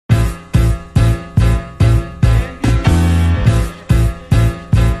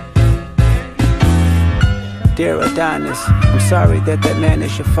Dear Adonis, I'm sorry that that man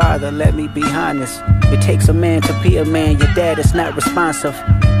is your father, let me be honest. It takes a man to be a man, your dad is not responsive.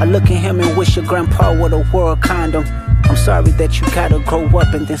 I look at him and wish your grandpa would have wore a condom. I'm sorry that you gotta grow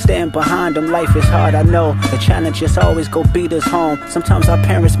up and then stand behind them. Life is hard, I know. The challenges always go beat us home. Sometimes our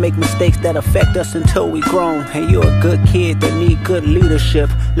parents make mistakes that affect us until we grown. And you're a good kid that need good leadership.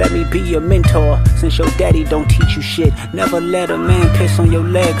 Let me be your mentor, since your daddy don't teach you shit. Never let a man piss on your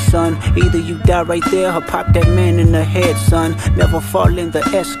leg, son. Either you die right there or pop that man in the head, son. Never fall in the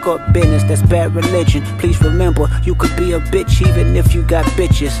escort business, that's bad religion. Please remember, you could be a bitch even if you got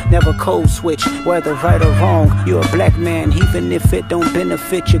bitches. Never code switch, whether right or wrong. You're a black man, even if it don't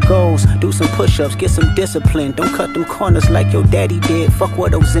benefit your goals. Do some push-ups, get some discipline. Don't cut them corners like your daddy did. Fuck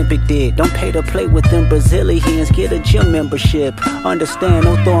what Ozempic did. Don't pay to play with them Brazilians. Get a gym membership. Understand,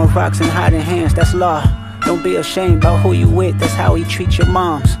 no throwing rocks and hiding hands, that's law. Don't be ashamed about who you with, that's how he treat your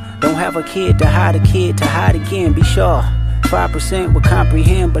moms. Don't have a kid to hide again, be sure. 5% will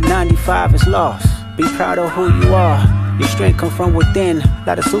comprehend, but 95 is lost. Be proud of who you are. Your strength come from within.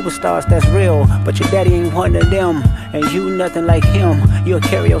 Lot of superstars, that's real, but your daddy ain't one of them. And you nothing like him. You'll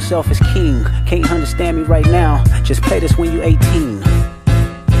carry yourself as king. Can't understand me right now, just play this when you 18.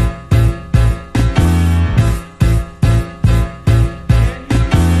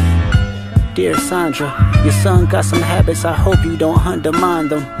 Dear Sandra, your son got some habits, I hope you don't undermine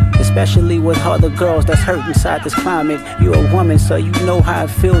them. Especially with other girls that's hurt inside this climate. You're a woman, so you know how it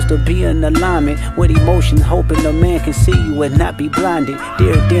feels to be in alignment with emotions, hoping a man can see you and not be blinded.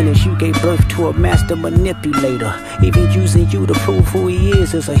 Dear Dennis, you gave birth to a master manipulator. Even using you to prove who he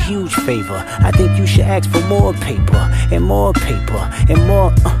is a huge favor. I think you should ask for more paper, and more paper, and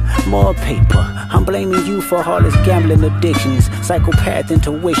more paper. I'm blaming you for all his gambling addictions, psychopath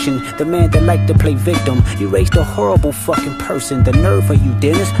intuition, the man that like to play victim. You raised a horrible fucking person, the nerve of you,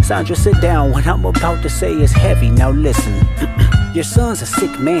 Dennis. Sandra, sit down, what I'm about to say is heavy, now listen. Your son's a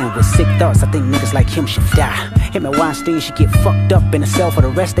sick man with sick thoughts, I think niggas like him should die. Him and Weinstein should get fucked up in a cell for the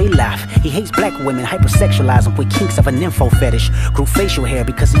rest of their life. He hates black women, hypersexualize them with kinks of an info fetish. Grew facial hair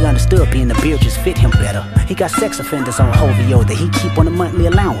because he understood being the beard just fit him better. He got sex offenders on Hovio that he keep on a monthly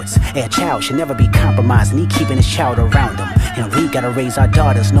allowance. A child should never be compromised and he keeping his child around him. And we gotta raise our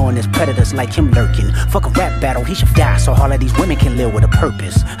daughters knowing there's predators like him lurking. Fuck a rap battle, he should die so all of these women can live with a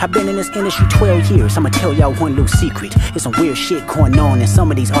purpose. I've been in this industry 12 years, I'ma tell y'all one little secret. There's some weird shit going on and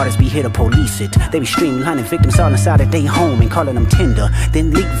some of these artists be here to police it. They be streamlining victims all inside of their home and calling them tender.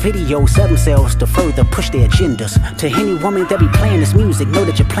 Then leak videos of themselves to further push their agendas. To any woman that be playing this music, know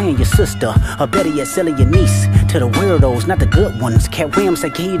that you're playing your sister. Or better yet, selling your niece. To the weirdos, not the good ones. Cat Williams, I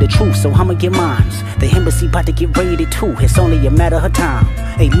gave you the truth, so I'ma get mines. The embassy about to get raided too, it's only a matter of time.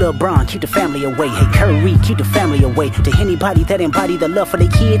 Hey Lil Bron, keep the family away. Hey Curry, keep the family away. To anybody that embody the love for their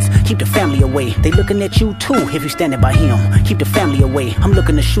kids, keep the family away. They looking at you too if you standing by him. Keep the family away. I'm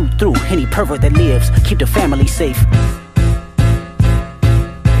looking to shoot through any pervert that lives. Keep the family safe.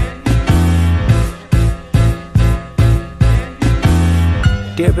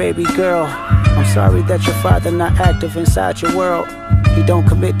 Dear baby girl, I'm sorry that your father not active inside your world. He don't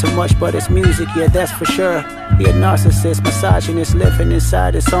commit to much but it's music, yeah that's for sure. He a narcissist, misogynist, living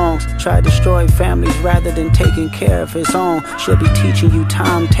inside his songs. Try to destroy families rather than taking care of his own. Should be teaching you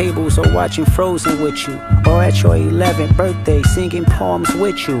timetables or watching Frozen with you. Or at your 11th birthday singing poems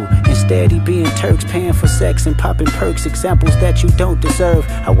with you. Instead he being Turks paying for sex and popping perks. Examples that you don't deserve.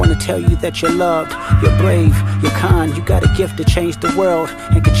 I wanna tell you that you're loved, you're brave, you're kind. You got a gift to change the world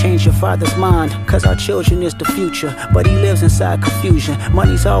and can change your father's mind. Cause our children is the future, but he lives inside confusion.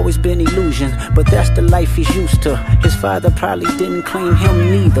 Money's always been illusion, but that's the life he's used to. His father probably didn't claim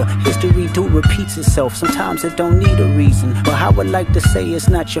him neither. History do repeats itself, sometimes it don't need a reason. But I would like to say it's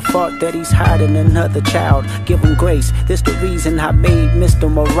not your fault that he's hiding another child. Give him grace, this the reason I made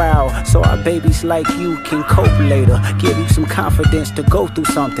Mr. Morale. So our babies like you can cope later. Give you some confidence to go through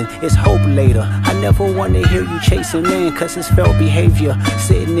something, it's hope later. I never wanna hear you chasing men cause it's felt behavior.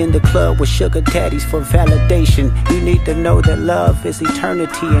 Sitting in the club with sugar daddies for validation. You need to know that love is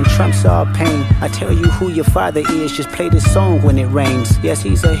eternity and trumps all pain. I tell you who your father is, just play this song when it rains. Yes,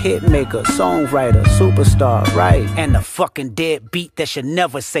 he's a hit maker, songwriter, superstar, right? And a fucking deadbeat that should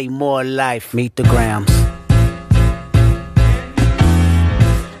never say more life. Meet the Grams.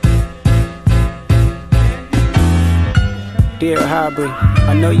 Dear Hybrid,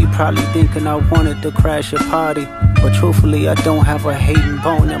 I know you probably thinking I wanted to crash your party, but truthfully I don't have a hating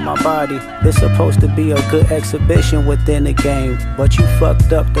bone in my body. This supposed to be a good exhibition within the game, but you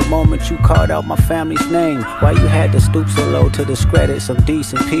fucked up the moment you called out my family's name. Why you had to stoop so low to discredit some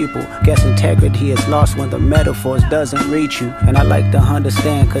decent people? Guess integrity is lost when the metaphors doesn't reach you. And I like to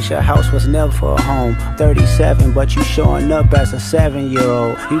understand, cause your house was never a home. 37, but you showing up as a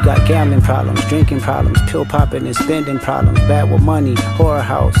 7-year-old. You got gambling problems, drinking problems, pill popping and spending problems, bad with money,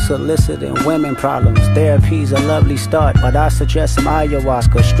 whorehouse, soliciting women problems. Therapy's a lovely start, but I suggest some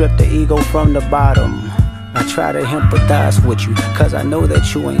ayahuasca, strip the ego from the bottom. I try to empathize with you, cause I know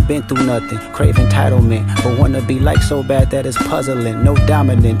that you ain't been through nothing. Crave entitlement, but wanna be like so bad that it's puzzling. No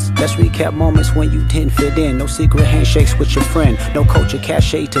dominance, let's recap moments when you didn't fit in. No secret handshakes with your friend, no culture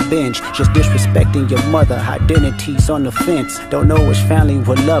cachet to binge. Just disrespecting your mother, identities on the fence. Don't know which family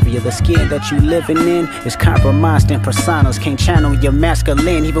will love you. The skin that you living in is compromised in personas. Can't channel your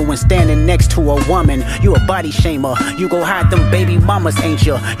masculine even when standing next to a woman. You a body shamer, you go hide them baby mamas, ain't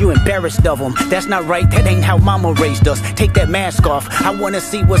you? You embarrassed of them, that's not right, that ain't how mama raised us. Take that mask off, I wanna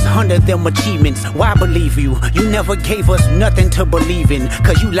see what's under them achievements. Why believe you? You never gave us nothing to believe in,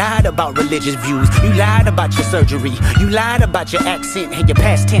 cause you lied about religious views, you lied about your surgery, you lied about your accent and your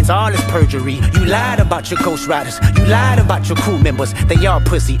past tense, all is perjury. You lied about your ghost riders, you lied about your crew members, they all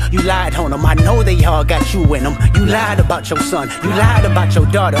pussy, you lied on them, I know they all got you in them. You lied about your son, you lied about your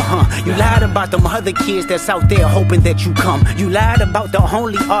daughter, you lied about them other kids that's out there hoping that you come. You lied about the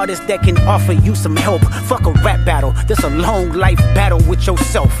only artist that can offer you some help. Fuck a rap battle, this a long life battle with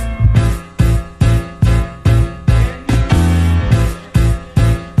yourself.